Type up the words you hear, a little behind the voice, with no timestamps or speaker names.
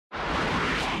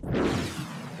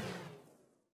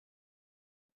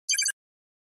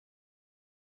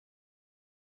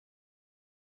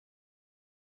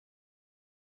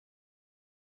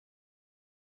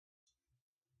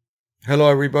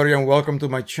Hello everybody and welcome to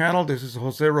my channel. This is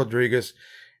Jose Rodriguez.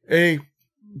 A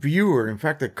viewer, in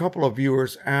fact a couple of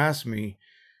viewers asked me,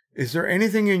 is there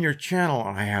anything in your channel?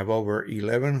 I have over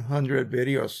 1100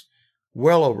 videos,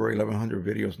 well over 1100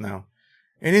 videos now.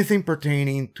 Anything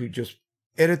pertaining to just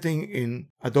editing in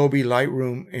Adobe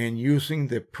Lightroom and using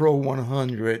the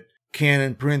Pro-100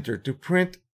 Canon printer to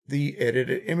print the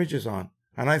edited images on.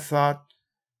 And I thought,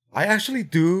 I actually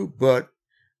do, but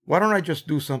why don't I just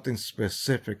do something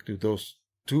specific to those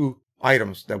two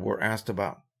items that were asked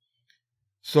about?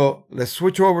 So let's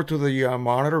switch over to the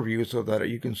monitor view so that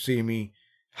you can see me,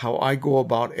 how I go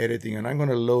about editing. And I'm going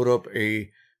to load up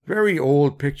a very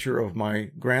old picture of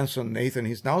my grandson, Nathan.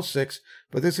 He's now 6,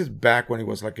 but this is back when he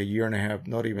was like a year and a half,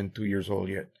 not even 2 years old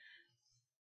yet.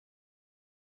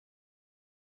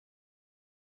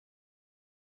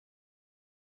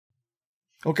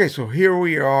 Okay, so here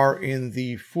we are in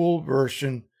the full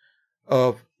version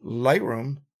of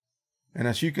Lightroom, and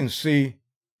as you can see,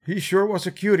 he sure was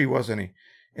a cutie, wasn't he?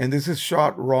 And this is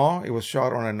shot raw. It was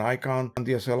shot on a Nikon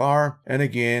DSLR, and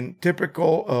again,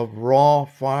 typical of raw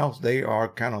files, they are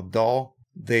kind of dull.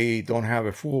 They don't have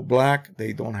a full black,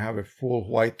 they don't have a full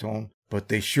white tone, but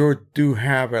they sure do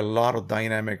have a lot of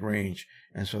dynamic range.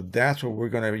 And so that's what we're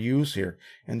going to use here.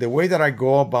 And the way that I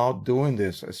go about doing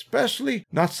this, especially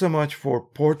not so much for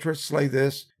portraits like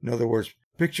this, in other words,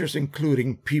 pictures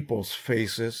including people's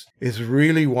faces, is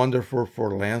really wonderful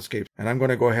for landscape. And I'm going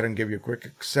to go ahead and give you a quick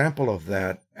example of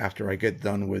that after I get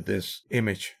done with this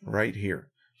image right here.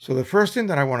 So the first thing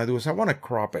that I want to do is I want to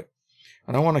crop it.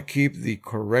 And I want to keep the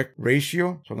correct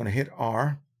ratio. So I'm going to hit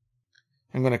R.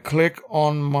 I'm going to click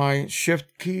on my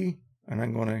Shift key and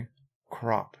I'm going to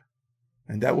crop.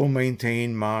 And that will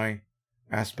maintain my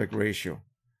aspect ratio.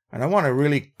 And I want to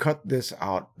really cut this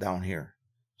out down here.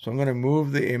 So I'm going to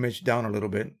move the image down a little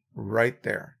bit right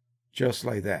there, just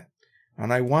like that.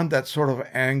 And I want that sort of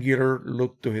angular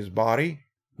look to his body,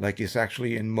 like it's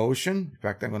actually in motion. In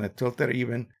fact, I'm going to tilt it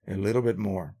even a little bit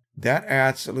more. That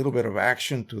adds a little bit of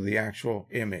action to the actual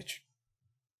image.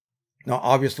 Now,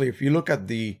 obviously, if you look at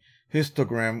the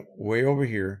histogram way over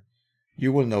here,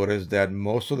 you will notice that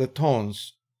most of the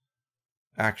tones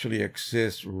actually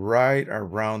exist right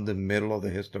around the middle of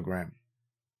the histogram,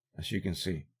 as you can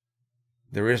see.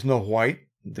 There is no white,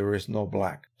 there is no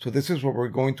black. So this is what we're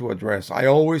going to address. I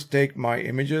always take my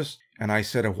images and I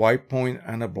set a white point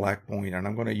and a black point, and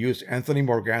I'm going to use Anthony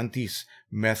Morganti's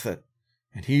method.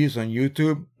 And he is on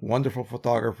YouTube, wonderful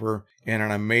photographer and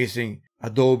an amazing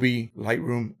Adobe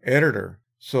Lightroom editor.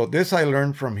 So this I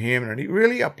learned from him, and it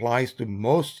really applies to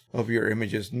most of your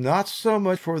images. Not so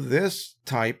much for this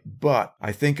type, but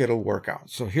I think it'll work out.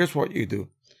 So here's what you do.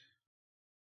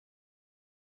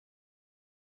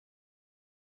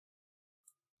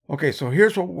 Okay, so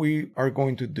here's what we are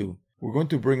going to do. We're going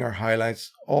to bring our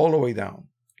highlights all the way down.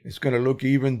 It's going to look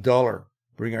even duller.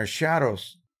 Bring our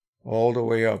shadows all the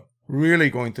way up. Really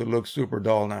going to look super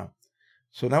dull now.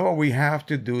 So now what we have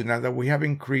to do, now that we have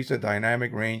increased the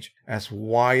dynamic range as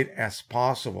wide as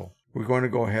possible, we're going to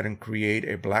go ahead and create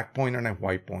a black point and a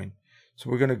white point. So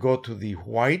we're going to go to the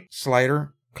white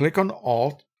slider, click on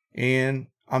Alt, and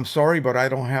I'm sorry, but I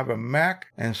don't have a Mac,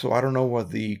 and so I don't know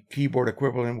what the keyboard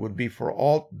equivalent would be for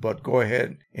Alt, but go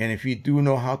ahead. And if you do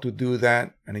know how to do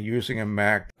that and are using a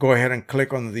Mac, go ahead and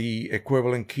click on the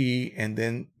equivalent key and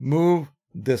then move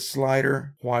the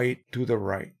slider white to the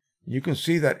right. You can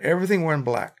see that everything went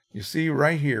black. You see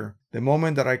right here, the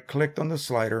moment that I clicked on the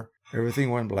slider, everything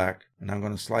went black. And I'm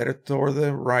going to slide it toward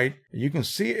the right. You can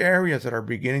see areas that are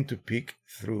beginning to peek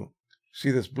through.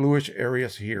 See this bluish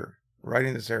areas here, right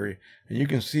in this area. And you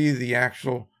can see the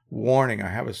actual warning. I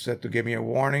have it set to give me a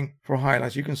warning for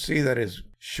highlights. You can see that it's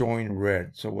showing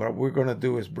red. So what we're going to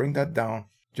do is bring that down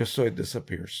just so it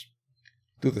disappears.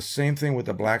 Do the same thing with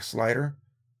the black slider.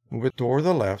 Move it toward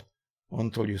the left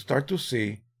until you start to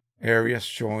see areas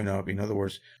showing up. In other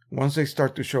words, once they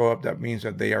start to show up, that means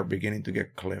that they are beginning to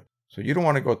get clipped. So you don't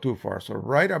want to go too far. So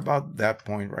right about that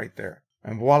point right there.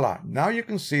 And voila. Now you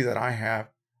can see that I have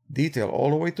detail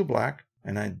all the way to black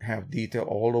and I have detail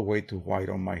all the way to white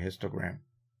on my histogram.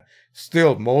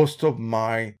 Still, most of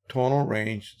my tonal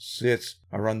range sits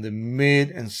around the mid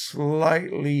and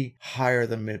slightly higher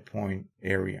than midpoint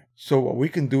area. So what we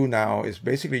can do now is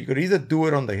basically, you could either do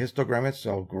it on the histogram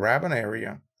itself, grab an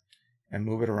area and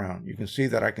move it around. You can see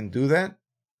that I can do that.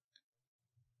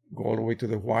 Go all the way to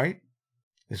the white.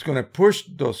 It's going to push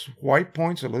those white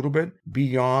points a little bit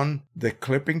beyond the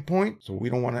clipping point. So we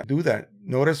don't want to do that.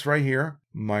 Notice right here,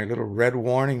 my little red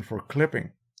warning for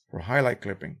clipping, for highlight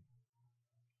clipping.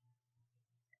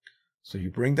 So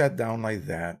you bring that down like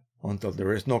that until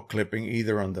there is no clipping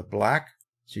either on the black.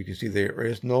 So you can see there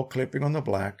is no clipping on the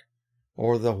black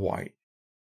or the white.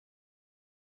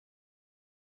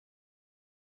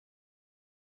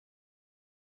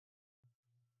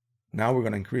 Now we're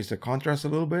going to increase the contrast a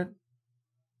little bit.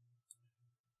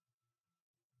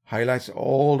 Highlights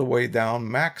all the way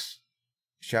down, max.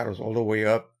 Shadows all the way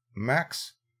up,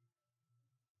 max.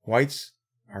 Whites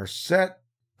are set.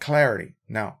 Clarity.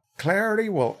 Now, clarity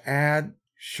will add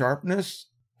sharpness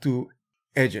to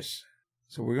edges.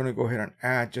 So we're going to go ahead and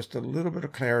add just a little bit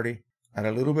of clarity. Add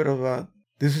a little bit of a...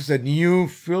 This is a new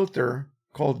filter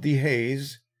called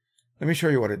dehaze. Let me show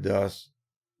you what it does.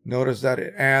 Notice that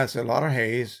it adds a lot of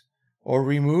haze or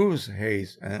removes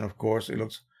haze. And of course, it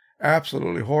looks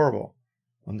absolutely horrible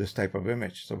on this type of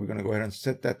image. So we're going to go ahead and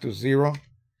set that to 0.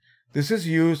 This is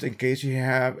used in case you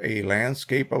have a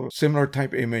landscape of similar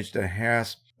type image that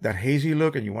has that hazy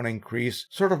look and you want to increase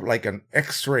sort of like an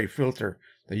X-ray filter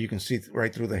that you can see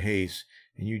right through the haze.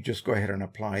 And you just go ahead and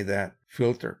apply that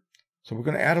filter. So we're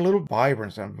going to add a little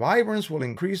vibrance, and vibrance will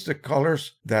increase the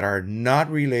colors that are not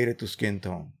related to skin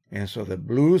tone. And so the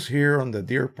blues here on the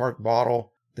Deer Park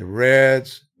bottle, the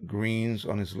reds, greens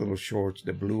on his little shorts,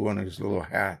 the blue on his little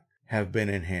hat have been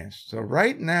enhanced. So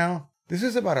right now, this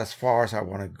is about as far as I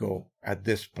want to go at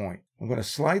this point. I'm going to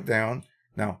slide down.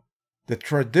 Now, the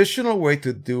traditional way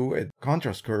to do a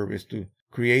contrast curve is to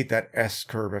create that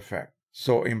S-curve effect.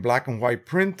 So in black and white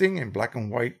printing, in black and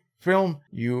white film,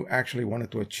 you actually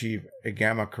wanted to achieve a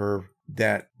gamma curve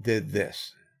that did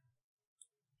this.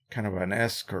 Kind of an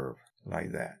S-curve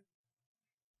like that.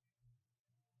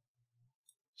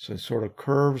 So it sort of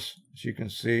curves, as you can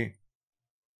see,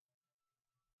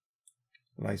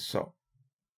 like so.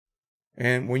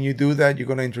 And when you do that, you're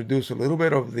going to introduce a little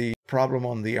bit of the problem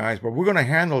on the eyes, but we're going to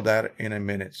handle that in a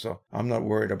minute. So I'm not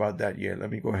worried about that yet. Let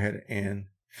me go ahead and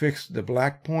fix the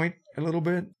black point a little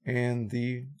bit and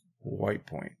the white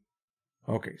point.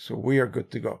 Okay, so we are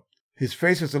good to go. His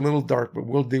face is a little dark, but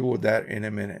we'll deal with that in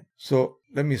a minute. So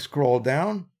let me scroll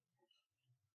down.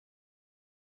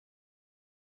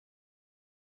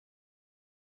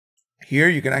 Here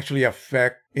you can actually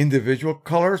affect individual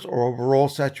colors or overall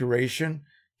saturation,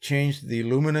 change the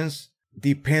luminance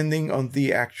depending on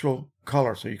the actual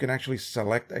color. So you can actually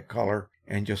select a color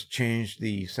and just change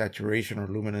the saturation or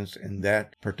luminance in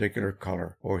that particular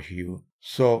color or hue.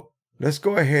 So let's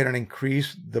go ahead and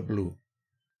increase the blue.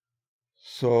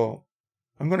 So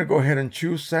I'm going to go ahead and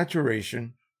choose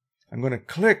saturation. I'm going to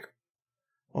click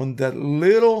on that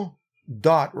little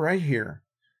dot right here.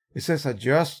 It says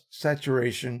adjust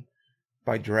saturation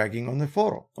by dragging on the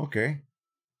photo. Okay.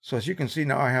 So as you can see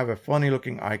now, I have a funny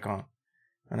looking icon.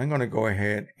 And I'm going to go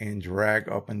ahead and drag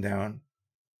up and down.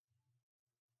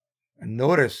 And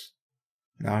notice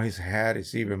now his hat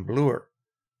is even bluer.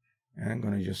 And I'm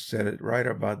going to just set it right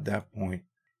about that point.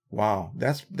 Wow,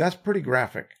 that's pretty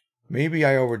graphic. Maybe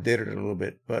I overdid it a little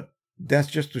bit, but that's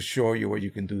just to show you what you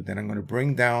can do. Then I'm going to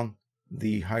bring down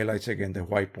the highlights again, the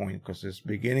white point, because it's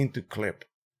beginning to clip.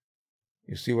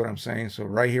 You see what I'm saying? So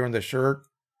right here on the shirt,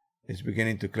 it's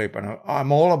beginning to clip. And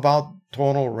I'm all about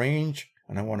tonal range,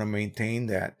 and I want to maintain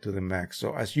that to the max.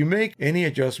 So as you make any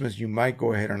adjustments, you might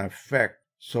go ahead and affect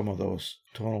some of those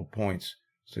tonal points.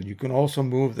 So you can also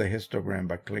move the histogram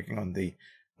by clicking on the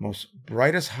most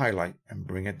brightest highlight and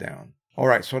bring it down. All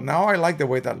right, so now I like the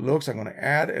way that looks. I'm going to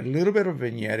add a little bit of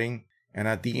vignetting, and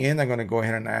at the end, I'm going to go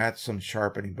ahead and add some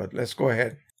sharpening. But let's go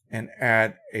ahead and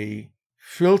add a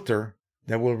filter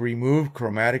that will remove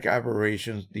chromatic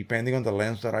aberrations depending on the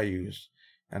lens that I use.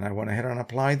 And I went ahead and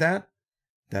applied that.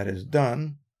 That is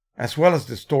done, as well as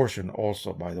distortion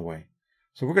also, by the way.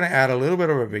 So we're going to add a little bit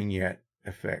of a vignette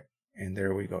effect. And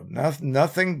there we go.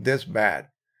 Nothing this bad.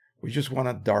 We just want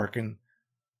to darken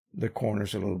the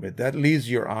corners a little bit. That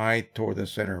leads your eye toward the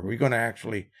center. We're going to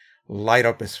actually light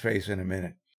up his face in a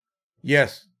minute.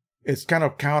 Yes, it's kind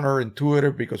of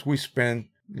counterintuitive because we spend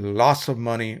lots of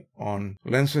money on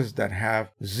lenses that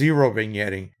have zero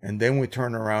vignetting, and then we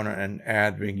turn around and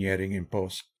add vignetting in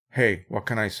post. Hey, what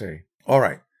can I say? All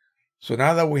right. So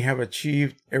now that we have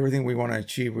achieved everything we want to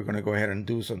achieve, we're going to go ahead and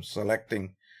do some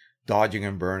selecting, dodging,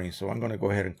 and burning. So I'm going to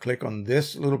go ahead and click on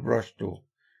this little brush tool.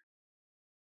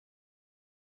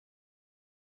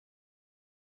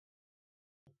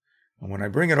 And when I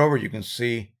bring it over, you can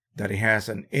see that it has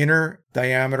an inner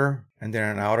diameter and then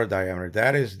an outer diameter.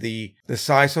 That is the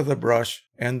size of the brush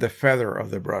and the feather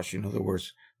of the brush. In other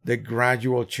words, the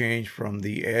gradual change from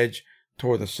the edge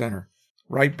toward the center.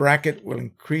 Right bracket will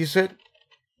increase it.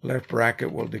 Left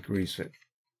bracket will decrease it.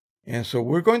 And so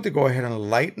we're going to go ahead and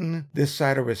lighten this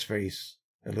side of his face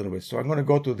a little bit. So I'm going to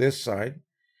go to this side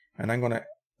and I'm going to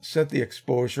set the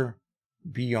exposure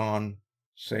beyond,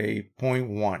 say,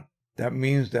 0.1. That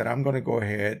means that I'm going to go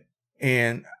ahead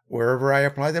And wherever I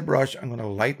apply the brush, I'm going to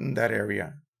lighten that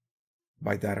area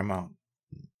by that amount.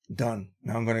 Done.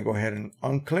 Now I'm going to go ahead and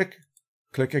unclick,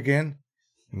 click again.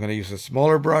 I'm going to use a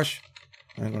smaller brush.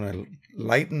 I'm going to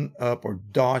lighten up or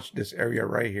dodge this area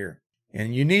right here.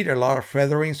 And you need a lot of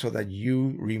feathering so that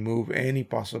you remove any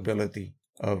possibility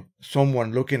of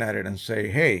someone looking at it and say,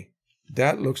 hey,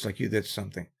 that looks like you did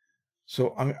something.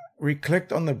 So I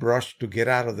re-clicked on the brush to get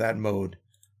out of that mode.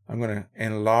 I'm going to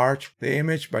enlarge the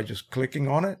image by just clicking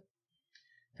on it.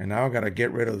 And now I got to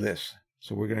get rid of this.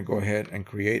 So we're going to go ahead and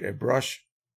create a brush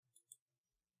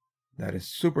that is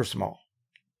super small.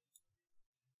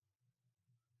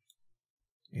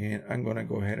 And I'm going to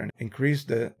go ahead and increase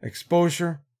the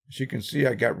exposure. As you can see,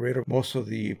 I got rid of most of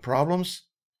the problems.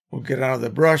 We'll get out of the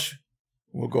brush.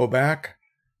 We'll go back.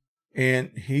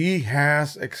 And he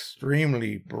has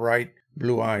extremely bright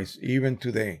blue eyes, even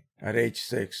today at age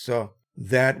 6. So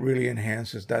that really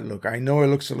enhances that look. I know it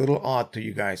looks a little odd to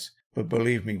you guys, but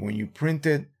believe me, when you print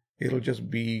it, it'll just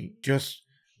be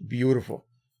beautiful.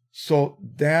 So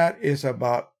that is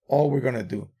about all we're going to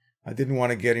do. I didn't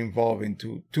want to get involved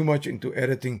into too much into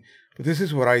editing, but this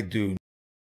is what I do.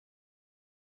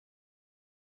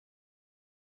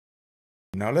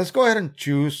 Now let's go ahead and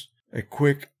choose a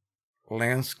quick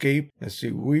landscape. Let's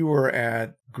see, we were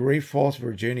at Great Falls,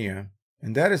 Virginia,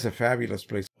 and that is a fabulous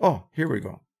place. Oh, here we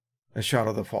go. A shot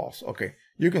of the falls. Okay,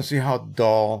 you can see how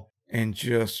dull and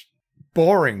just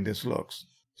boring this looks.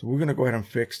 So we're going to go ahead and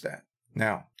fix that.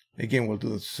 Now, again, we'll do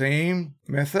the same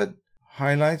method.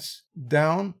 Highlights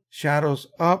down, shadows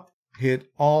up, hit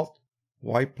Alt,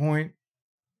 white point,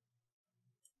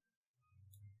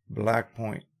 black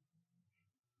point.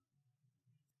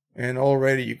 And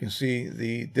already you can see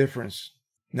the difference.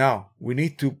 Now, we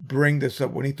need to bring this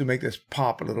up. We need to make this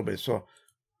pop a little bit. So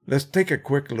let's take a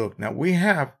quick look. Now, we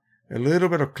have a little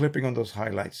bit of clipping on those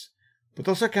highlights, but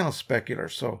those are kind of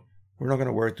specular. So we're not going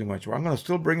to worry too much. I'm going to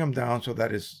still bring them down so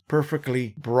that it's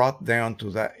perfectly brought down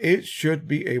to that. It should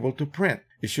be able to print.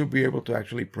 It should be able to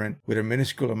actually print with a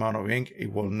minuscule amount of ink.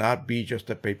 It will not be just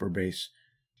a paper base.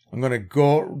 I'm going to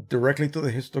go directly to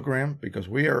the histogram because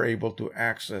we are able to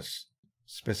access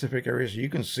specific areas. You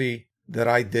can see that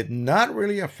I did not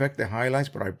really affect the highlights,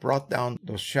 but I brought down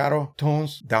those shadow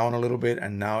tones down a little bit,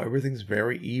 and now everything's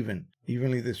very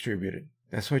evenly distributed.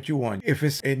 That's what you want. If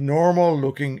it's a normal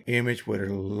looking image with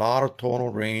a lot of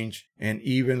tonal range and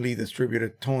evenly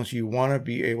distributed tones, you want to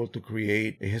be able to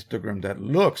create a histogram that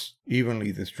looks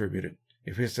evenly distributed.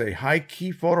 If it's a high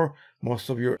key photo, most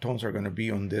of your tones are going to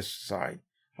be on this side,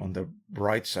 on the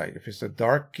bright side. If it's a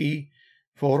dark key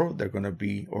photo, they're going to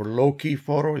be, or low key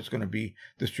photo, it's going to be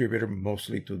distributed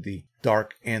mostly to the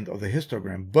dark end of the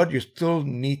histogram. But you still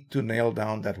need to nail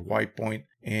down that white point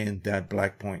and that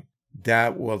black point.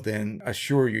 That will then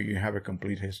assure you have a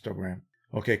complete histogram.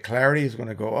 Okay, clarity is going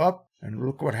to go up, and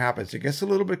look what happens. It gets a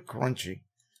little bit crunchy.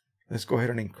 Let's go ahead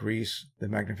and increase the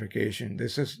magnification.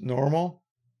 This is normal.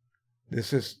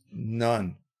 This is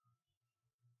none.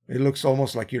 It looks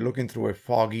almost like you're looking through a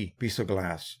foggy piece of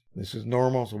glass. This is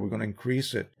normal, so we're going to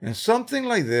increase it. And something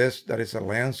like this, that is a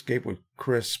landscape with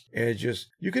crisp edges,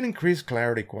 you can increase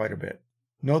clarity quite a bit.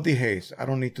 No dehaze. I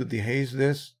don't need to dehaze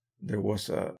this. There was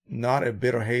not a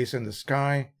bit of haze in the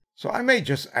sky. So I may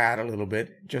just add a little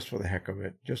bit just for the heck of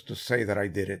it, just to say that I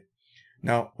did it.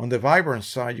 Now, on the vibrance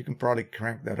side, you can probably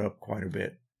crank that up quite a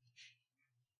bit.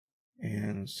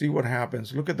 And see what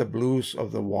happens. Look at the blues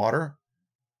of the water.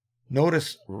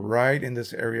 Notice right in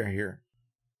this area here.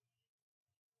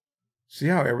 See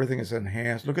how everything is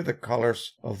enhanced? Look at the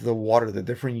colors of the water, the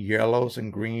different yellows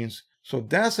and greens. So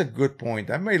that's a good point.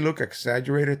 That may look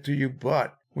exaggerated to you,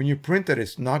 but when you print it,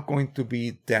 it's not going to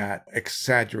be that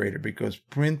exaggerated because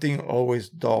printing always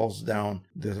dulls down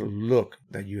the look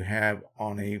that you have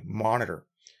on a monitor.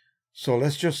 So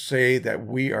let's just say that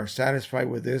we are satisfied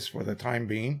with this for the time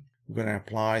being. We're going to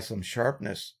apply some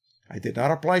sharpness. I did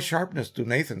not apply sharpness to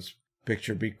Nathan's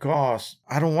picture because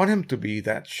I don't want him to be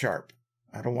that sharp.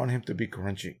 I don't want him to be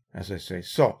crunchy, as I say.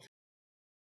 So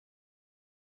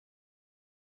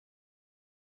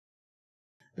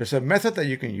there's a method that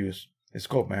you can use. It's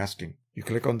called masking. You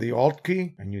click on the Alt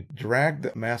key and you drag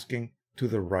the masking to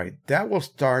the right. That will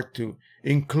start to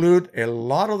include a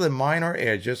lot of the minor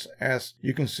edges, as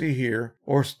you can see here,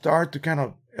 or start to kind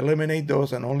of eliminate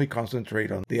those and only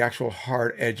concentrate on the actual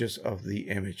hard edges of the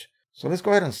image. So let's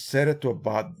go ahead and set it to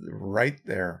about right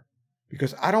there,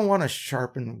 because I don't want to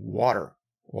sharpen water.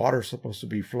 Water is supposed to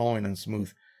be flowing and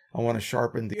smooth. I want to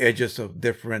sharpen the edges of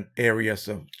different areas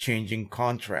of changing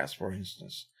contrast, for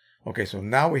instance. Okay, so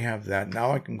now we have that.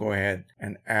 Now I can go ahead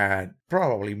and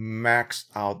probably max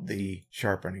out the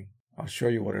sharpening. I'll show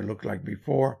you what it looked like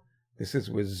before. This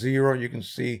is with 0. You can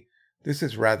see this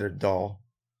is rather dull,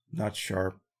 not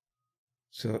sharp.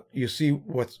 So you see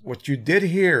what you did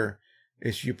here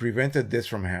is you prevented this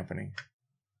from happening.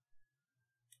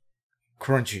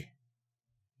 Crunchy.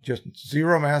 Just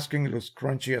 0 masking, it looks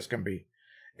crunchy as can be.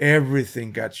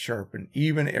 Everything got sharpened,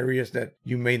 even areas that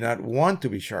you may not want to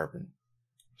be sharpened.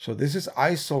 So this is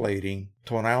isolating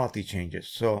tonality changes.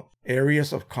 So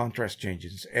areas of contrast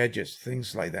changes, edges,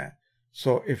 things like that.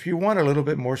 So if you want a little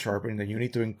bit more sharpening, then you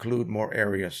need to include more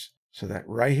areas. So that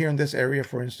right here in this area,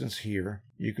 for instance, here,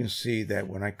 you can see that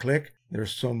when I click,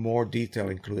 there's some more detail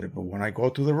included. But when I go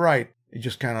to the right, it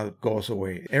just kind of goes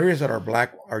away. Areas that are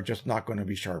black are just not going to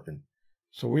be sharpened.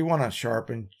 So we want to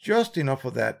sharpen just enough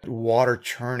of that water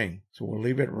churning. So we'll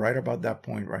leave it right about that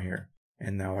point right here.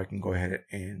 And now I can go ahead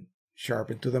and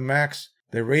sharpen to the max.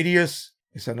 The radius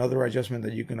is another adjustment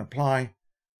that you can apply.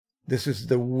 This is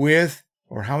the width,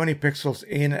 or how many pixels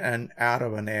in and out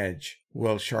of an edge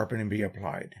will sharpening be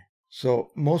applied. So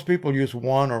most people use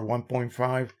 1 or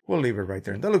 1.5. We'll leave it right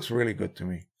there. And that looks really good to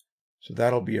me. So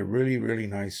that'll be a really, really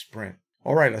nice print.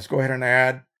 All right, let's go ahead and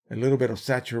add a little bit of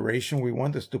saturation. We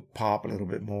want this to pop a little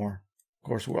bit more. Of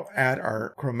course, we'll add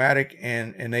our chromatic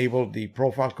and enable the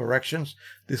profile corrections.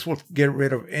 This will get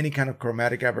rid of any kind of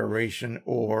chromatic aberration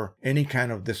or any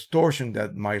kind of distortion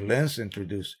that my lens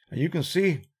introduced. And you can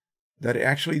see that it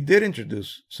actually did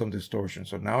introduce some distortion.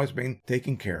 So now it's being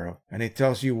taken care of. And it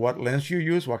tells you what lens you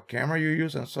use, what camera you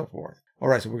use, and so forth. All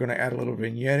right, so we're going to add a little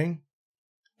vignetting,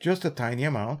 just a tiny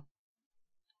amount.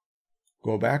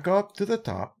 Go back up to the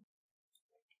top.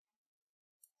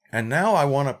 And now I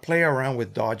want to play around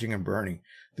with dodging and burning.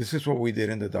 This is what we did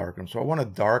in the darkroom. So I want to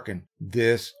darken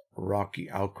this rocky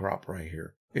outcrop right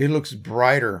here. It looks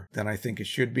brighter than I think it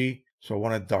should be. So I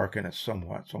want to darken it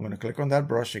somewhat. So I'm going to click on that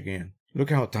brush again. Look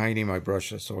how tiny my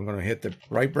brush is. So I'm going to hit the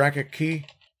right bracket key.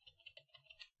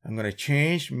 I'm going to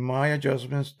change my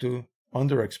adjustments to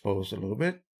underexposed a little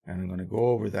bit. And I'm going to go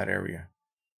over that area.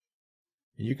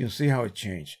 And you can see how it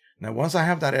changed. Now once I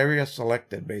have that area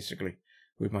selected, basically,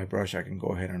 with my brush, I can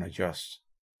go ahead and adjust.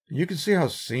 You can see how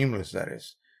seamless that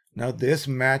is. Now this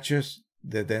matches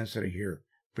the density here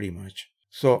pretty much.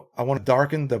 So I want to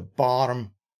darken the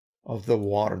bottom of the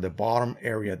water, the bottom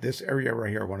area. This area right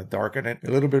here, I want to darken it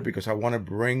a little bit because I want to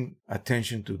bring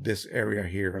attention to this area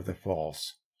here of the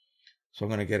falls. So I'm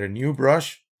going to get a new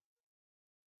brush.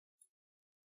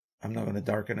 I'm not going to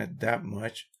darken it that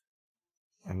much.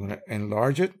 I'm going to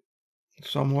enlarge it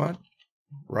somewhat.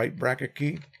 Right bracket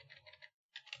key.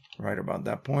 Right about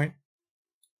that point.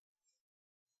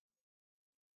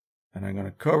 And I'm going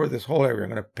to cover this whole area. I'm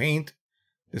going to paint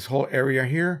this whole area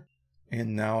here.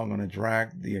 And now I'm going to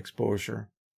drag the exposure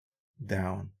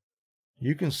down.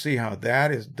 You can see how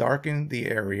that is darkening the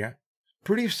area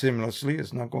pretty seamlessly.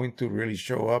 It's not going to really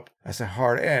show up as a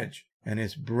hard edge. And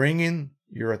it's bringing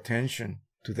your attention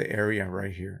to the area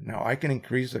right here. Now I can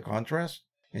increase the contrast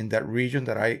in that region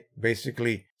that I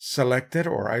basically selected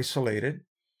or isolated.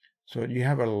 So you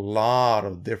have a lot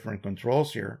of different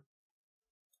controls here.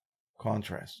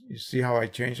 Contrast. You see how I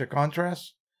change the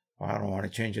contrast? Well, I don't want to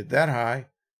change it that high.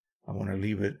 I want to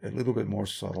leave it a little bit more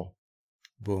subtle.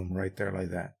 Boom, right there like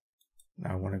that.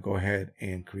 Now I want to go ahead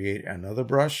and create another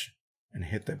brush and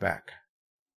hit the back.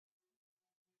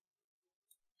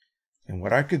 And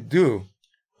what I could do,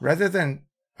 rather than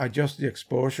adjust the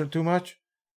exposure too much,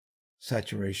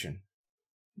 saturation.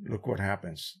 Look what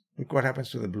happens. Look what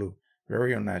happens to the blue.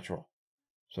 Very unnatural.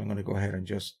 So I'm going to go ahead and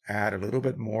just add a little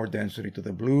bit more density to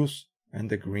the blues and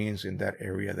the greens in that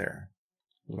area there.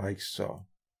 Like so.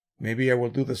 Maybe I will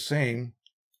do the same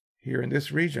here in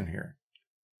this region here.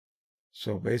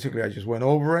 So basically I just went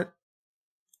over it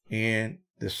and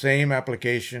the same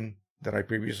application that I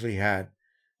previously had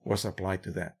was applied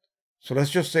to that. So let's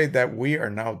just say that we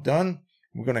are now done.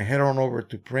 We're going to head on over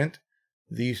to print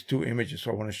these two images.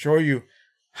 So I want to show you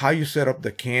how you set up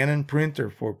the Canon printer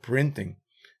for printing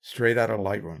straight out of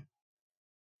Lightroom.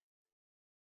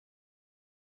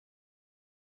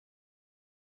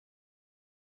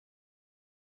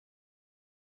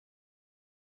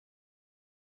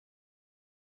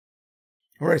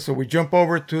 All right, so we jump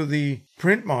over to the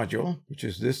print module, which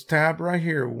is this tab right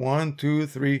here. 1, 2,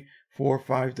 3, 4,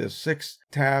 5, the 6th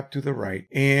tab to the right.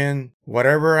 And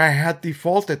whatever I had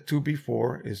defaulted to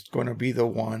before is going to be the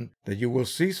one that you will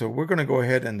see. So we're going to go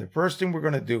ahead and the first thing we're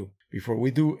going to do before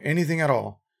we do anything at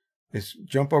all is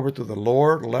jump over to the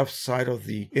lower left side of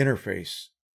the interface.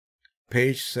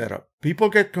 Page setup. People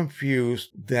get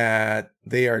confused that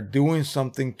they are doing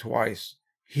something twice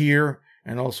here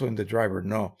and also in the driver.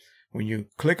 No. When you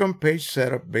click on page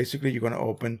setup, basically you're going to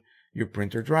open your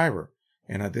printer driver.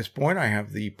 And at this point, I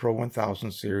have the Pro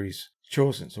 1000 series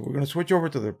chosen. So we're going to switch over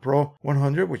to the Pro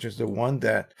 100, which is the one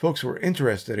that folks were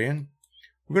interested in.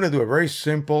 We're going to do a very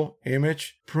simple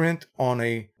image print on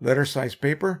a letter size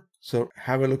paper. So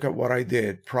have a look at what I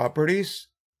did. Properties.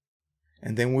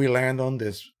 And then we land on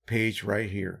this page right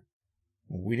here.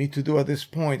 What we need to do at this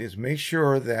point is make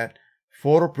sure that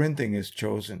photo printing is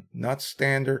chosen. Not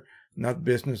standard, not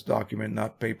business document,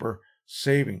 not paper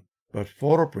saving, but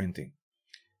photo printing.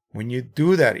 When you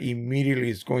do that, immediately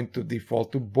it's going to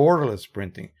default to borderless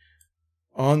printing.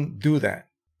 Undo that.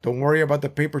 Don't worry about the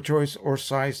paper choice or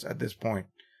size at this point.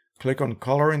 Click on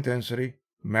color intensity,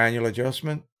 manual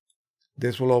adjustment.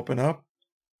 This will open up.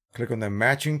 Click on the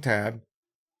matching tab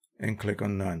and click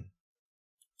on none.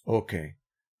 Okay.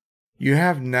 You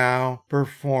have now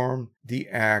performed the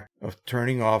act of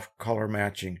turning off color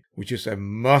matching, which is a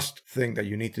must thing that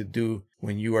you need to do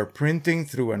when you are printing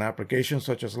through an application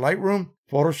such as Lightroom,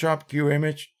 Photoshop,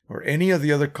 Qimage, or any of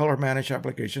the other color managed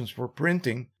applications for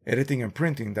printing, editing and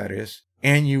printing that is,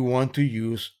 and you want to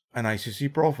use an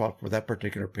ICC profile for that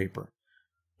particular paper.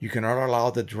 You cannot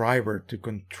allow the driver to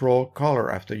control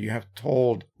color after you have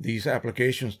told these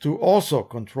applications to also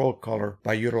control color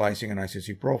by utilizing an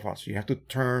ICC profile. So you have to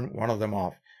turn one of them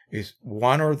off. It's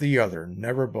one or the other,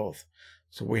 never both.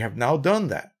 So we have now done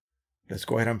that. Let's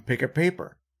go ahead and pick a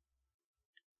paper.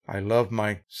 I love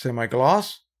my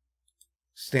semi-gloss.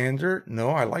 Standard.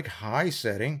 No, I like high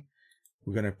setting.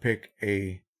 We're going to pick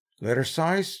a letter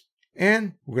size.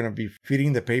 And we're going to be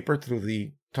feeding the paper through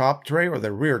the top tray or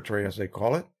the rear tray as they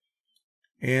call it.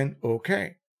 And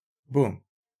okay. Boom.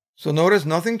 So notice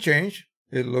nothing changed.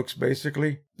 It looks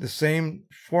basically the same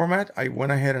format. I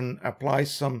went ahead and applied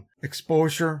some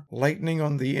exposure lightening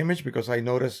on the image because I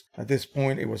noticed at this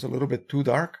point it was a little bit too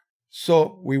dark.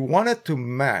 So we wanted to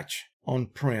match on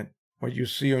print what you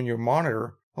see on your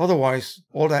monitor. Otherwise,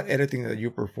 all that editing that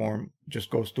you perform just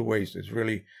goes to waste. It's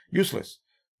really useless.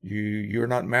 You're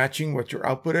not matching what your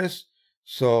output is.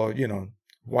 So,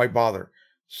 why bother?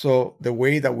 So the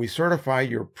way that we certify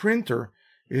your printer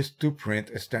is to print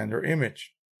a standard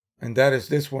image. And that is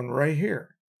this one right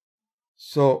here.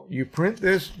 So you print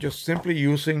this just simply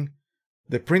using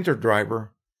the printer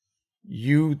driver.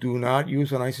 You do not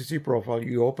use an ICC profile.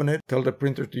 You open it, tell the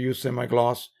printer to use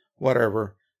semi-gloss,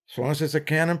 whatever. As long as it's a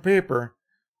Canon paper,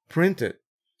 print it.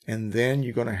 And then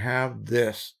you're going to have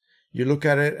this. You look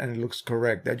at it and it looks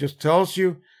correct. That just tells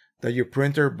you that your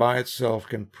printer by itself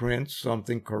can print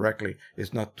something correctly.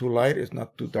 It's not too light, it's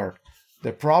not too dark.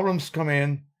 The problems come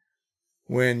in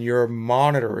when your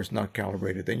monitor is not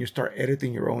calibrated. Then you start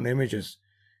editing your own images,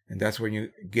 and that's when you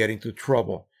get into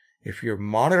trouble. If your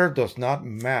monitor does not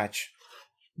match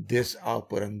this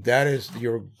output, and that is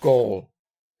your goal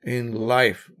in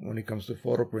life when it comes to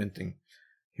photo printing,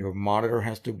 your monitor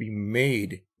has to be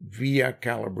made via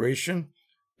calibration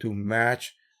to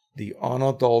match the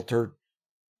unadulterated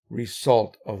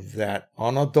result of that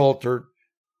unadulterated,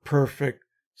 perfect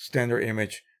standard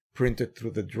image printed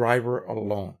through the driver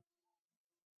alone.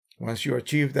 Once you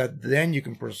achieve that, then you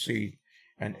can proceed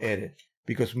and edit.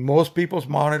 Because most people's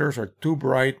monitors are too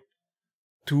bright,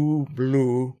 too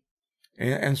blue,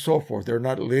 and so forth. They're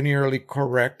not linearly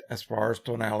correct as far as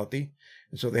tonality.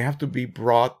 And so they have to be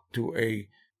brought to a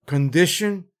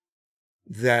condition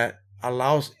that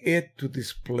allows it to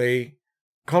display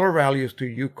color values to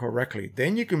you correctly.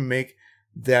 Then you can make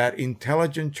that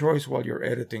intelligent choice while you're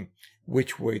editing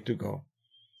which way to go.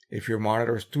 If your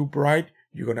monitor is too bright,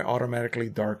 you're going to automatically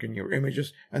darken your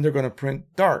images and they're going to print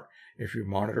dark. If your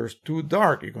monitor is too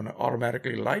dark, you're going to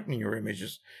automatically lighten your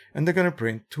images and they're going to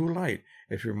print too light.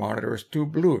 If your monitor is too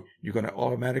blue, you're going to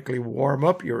automatically warm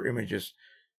up your images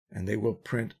and they will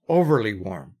print overly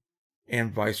warm,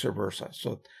 and vice versa.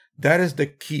 So that is the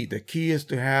key. The key is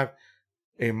to have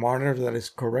a monitor that is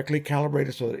correctly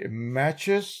calibrated so that it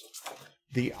matches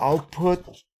the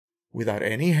output without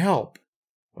any help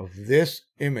of this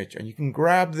image. And you can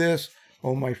grab this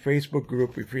on my Facebook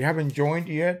group. If you haven't joined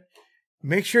yet,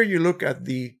 make sure you look at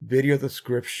the video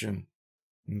description.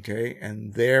 Okay,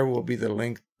 and there will be the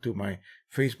link to my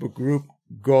Facebook group.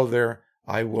 Go there.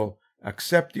 I will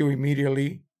accept you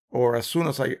immediately or as soon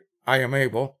as I am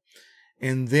able.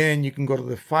 And then you can go to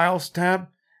the Files tab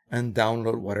and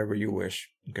download whatever you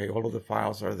wish. Okay, all of the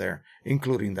files are there,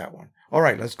 including that one. All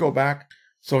right, let's go back.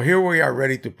 So here we are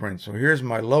ready to print. So here's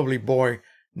my lovely boy,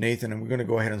 Nathan, and we're going to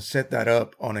go ahead and set that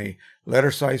up on a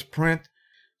letter size print.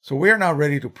 So we are now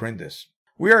ready to print this.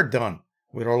 We are done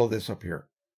with all of this up here.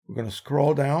 We're going to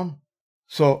scroll down.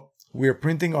 So we are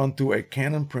printing onto a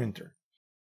Canon printer.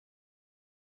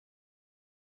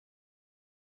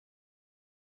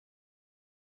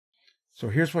 So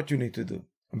here's what you need to do.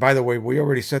 And by the way, we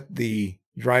already set the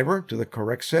driver to the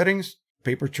correct settings.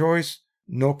 paper choice,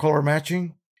 no color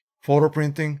matching, photo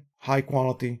printing, high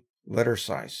quality, letter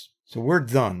size. So we're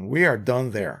done. We are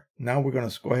done there. Now we're going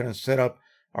to go ahead and set up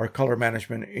our color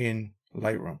management in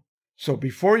Lightroom. So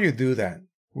before you do that,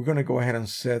 we're going to go ahead and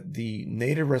set the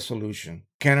native resolution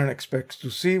Canon expects to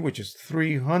see, which is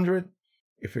 300.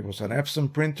 If it was an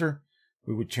Epson printer,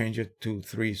 we would change it to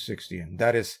 360, and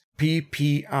that is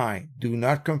PPI. Do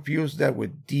not confuse that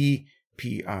with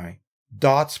DPI.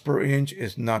 Dots per inch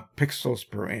is not pixels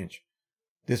per inch.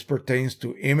 This pertains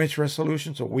to image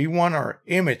resolution, so we want our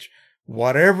image,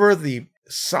 whatever the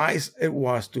size it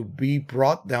was, to be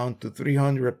brought down to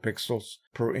 300 pixels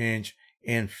per inch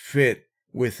and fit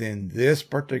within this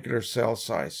particular cell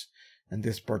size and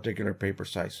this particular paper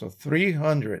size. So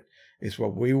 300 is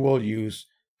what we will use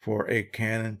for a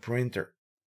Canon printer.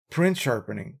 Print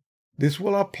sharpening. This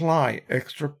will apply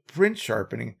extra print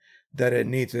sharpening that it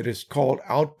needs. It is called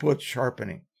output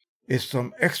sharpening. It's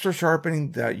some extra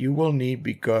sharpening that you will need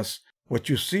because what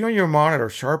you see on your monitor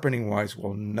sharpening wise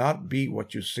will not be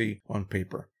what you see on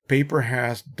paper. Paper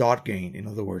has dot gain. In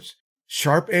other words,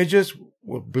 sharp edges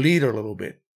will bleed a little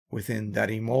bit within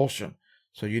that emulsion.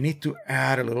 So you need to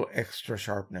add a little extra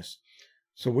sharpness.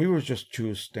 So we will just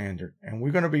choose standard, and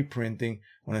we're going to be printing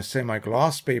on a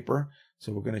semi-gloss paper.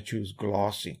 So we're going to choose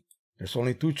glossy. There's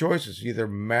only two choices, either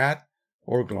matte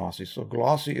or glossy. So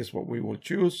glossy is what we will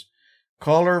choose.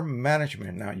 Color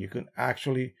management. Now you can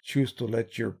actually choose to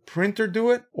let your printer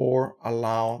do it or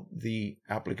allow the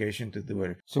application to do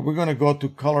it. So we're going to go to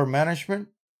color management.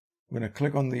 We're going to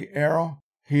click on the arrow.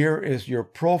 Here is your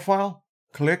profile.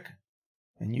 Click,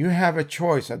 and you have a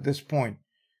choice at this point.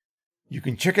 You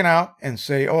can check it out and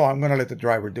say, oh, I'm going to let the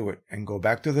driver do it, and go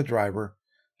back to the driver.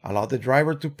 Allow the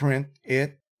driver to print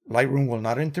it. Lightroom will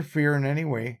not interfere in any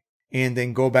way. And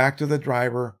then go back to the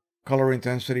driver, color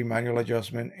intensity, manual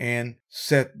adjustment, and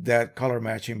set that color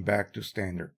matching back to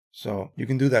standard. So you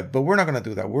can do that, but we're not going to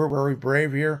do that. We're very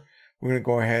brave here. We're going to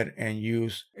go ahead and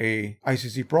use a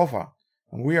ICC profile.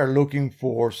 And we are looking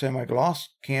for semi-gloss,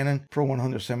 Canon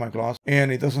Pro-100 semi-gloss,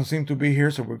 and it doesn't seem to be here,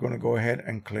 so we're going to go ahead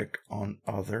and click on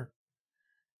Other.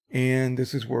 And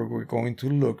this is where we're going to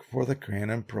look for the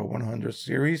Canon Pro-100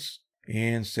 series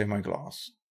in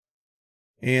semi-gloss.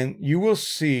 And you will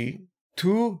see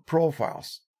two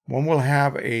profiles. One will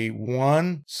have a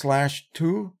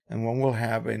 1/2, and one will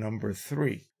have a number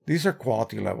 3. These are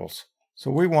quality levels. So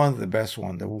we want the best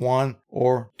one, the 1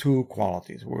 or 2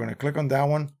 qualities. We're going to click on that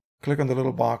one. Click on the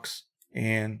little box,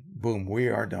 and boom, we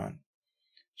are done.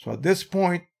 So at this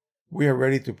point, we are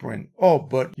ready to print. Oh,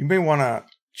 but you may want to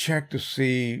check to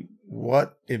see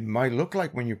what it might look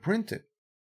like when you print it.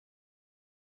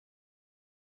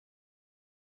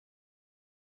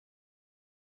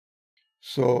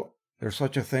 So there's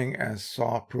such a thing as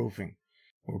soft proofing.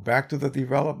 We're back to the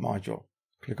develop module.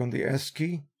 Click on the S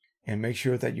key and make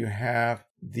sure that you have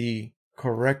the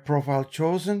correct profile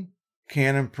chosen.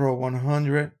 Canon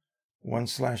Pro-100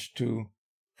 1/2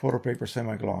 photo paper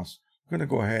semi-gloss. I'm going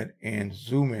to go ahead and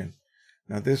zoom in.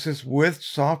 Now this is with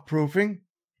soft proofing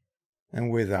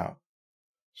and without.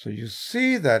 So you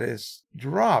see that it's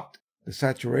dropped the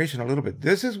saturation a little bit.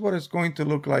 This is what it's going to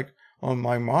look like on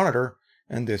my monitor,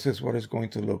 and this is what it's going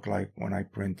to look like when I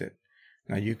print it.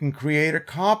 Now you can create a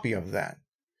copy of that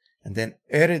and then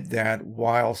edit that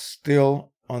while still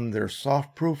under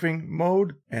soft proofing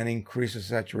mode and increase the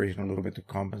saturation a little bit to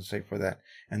compensate for that,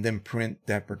 and then print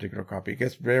that particular copy. It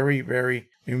gets very, very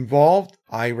involved.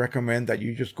 I recommend that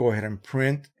you just go ahead and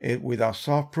print it without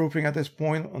soft proofing at this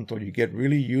point until you get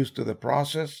really used to the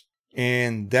process,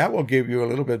 and that will give you a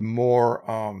little bit more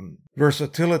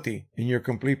versatility in your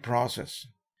complete process.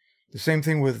 The same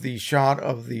thing with the shot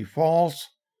of the falls.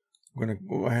 I'm going to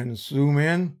go ahead and zoom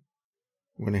in.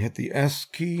 I'm going to hit the S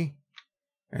key.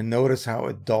 And notice how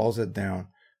it dulls it down.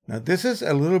 Now this is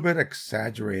a little bit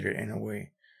exaggerated in a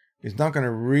way. It's not going to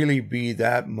really be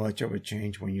that much of a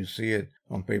change when you see it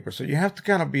on paper. So you have to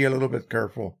kind of be a little bit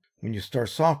careful. When you start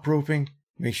soft proofing,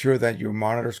 make sure that your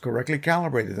monitor is correctly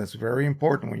calibrated. That's very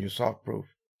important when you soft proof.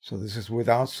 So this is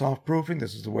without soft proofing.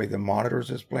 This is the way the monitor is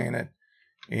displaying it,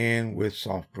 and with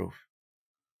soft proof.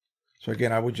 So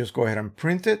again, I would just go ahead and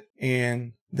print it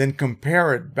and then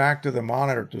compare it back to the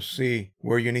monitor to see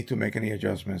where you need to make any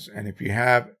adjustments. And if you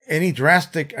have any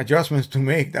drastic adjustments to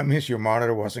make, that means your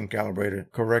monitor wasn't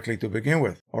calibrated correctly to begin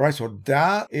with. All right, so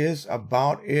that is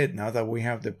about it. Now that we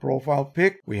have the profile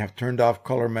picked, we have turned off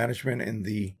color management in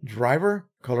the driver,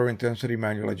 color intensity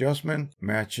manual adjustment,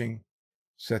 matching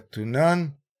set to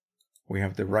none. We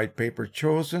have the right paper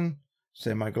chosen,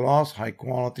 semi-gloss, high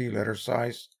quality, letter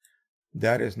size.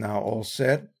 That is now all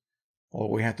set. All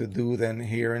we have to do then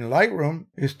here in Lightroom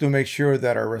is to make sure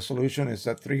that our resolution is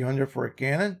at 300 for a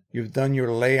Canon. You've done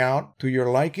your layout to your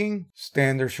liking,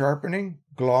 standard sharpening,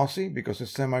 glossy because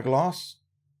it's semi-gloss,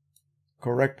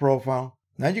 correct profile.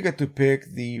 Now you get to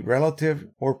pick the relative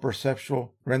or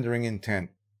perceptual rendering intent.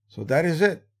 So that is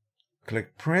it.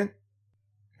 Click print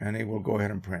and it will go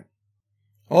ahead and print.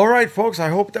 All right, folks, I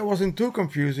hope that wasn't too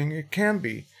confusing. It can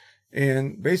be.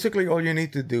 And basically all you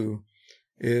need to do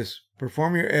is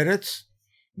perform your edits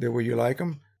the way you like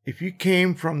them. If you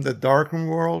came from the darkroom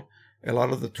world, a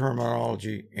lot of the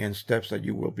terminology and steps that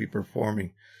you will be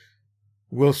performing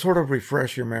will sort of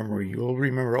refresh your memory. You'll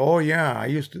remember, oh yeah, I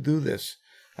used to do this.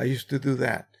 I used to do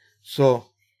that. So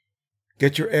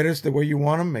get your edits the way you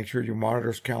want them. Make sure your monitor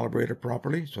is calibrated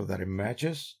properly so that it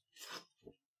matches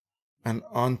an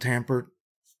untampered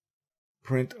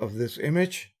print of this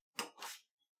image.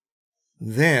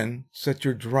 Then set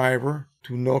your driver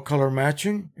to no color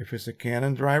matching if it's a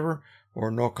Canon driver,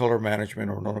 or no color management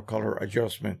or no color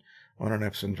adjustment on an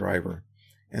Epson driver.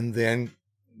 And then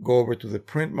go over to the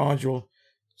print module,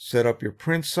 set up your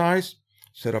print size,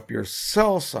 set up your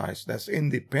cell size. That's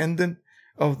independent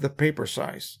of the paper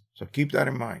size. So keep that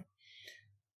in mind.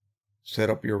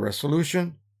 Set up your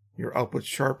resolution, your output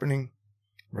sharpening.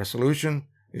 Resolution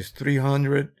is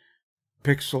 300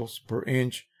 pixels per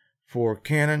inch for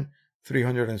Canon,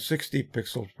 360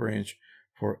 pixels per inch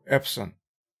for Epson.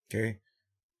 Okay.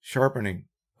 Sharpening,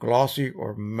 glossy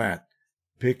or matte.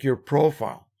 Pick your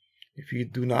profile. If you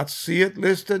do not see it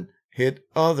listed, hit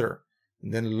other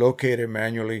and then locate it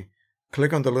manually.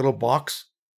 Click on the little box.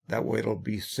 That way it'll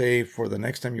be saved for the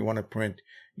next time you want to print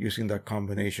using that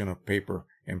combination of paper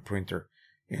and printer.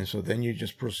 And so then you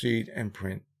just proceed and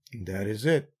print. And that is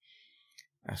it.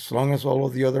 As long as all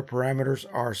of the other parameters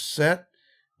are set,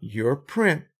 your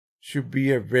print should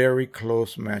be a very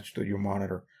close match to your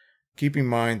monitor. Keep in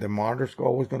mind the monitor is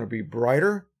always going to be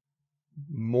brighter,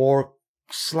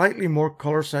 slightly more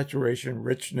color saturation,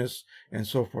 richness, and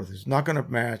so forth. It's not going to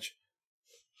match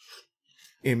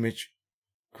image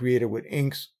created with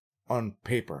inks on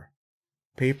paper.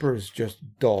 Paper is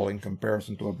just dull in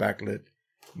comparison to a backlit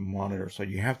monitor. So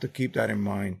you have to keep that in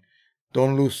mind.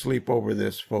 Don't lose sleep over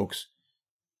this, folks.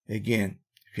 Again,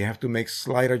 if you have to make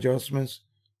slight adjustments,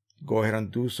 go ahead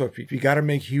and do so. If you got to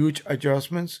make huge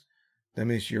adjustments, that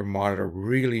means your monitor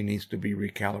really needs to be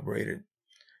recalibrated.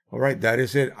 All right, that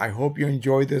is it. I hope you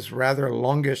enjoyed this rather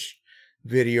longish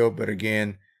video, but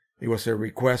again, it was a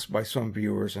request by some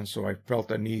viewers, and so I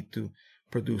felt a need to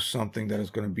produce something that is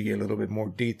going to be a little bit more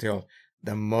detailed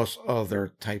than most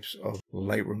other types of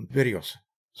Lightroom videos.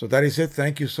 So that is it.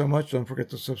 Thank you so much. Don't forget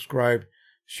to subscribe,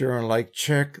 share, and like.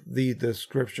 Check the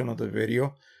description of the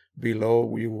video.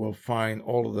 Below you will find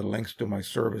all of the links to my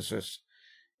services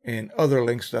and other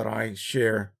links that I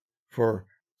share for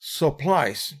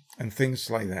supplies and things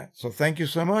like that. So thank you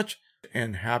so much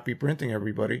and happy printing,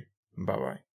 everybody.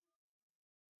 Bye-bye.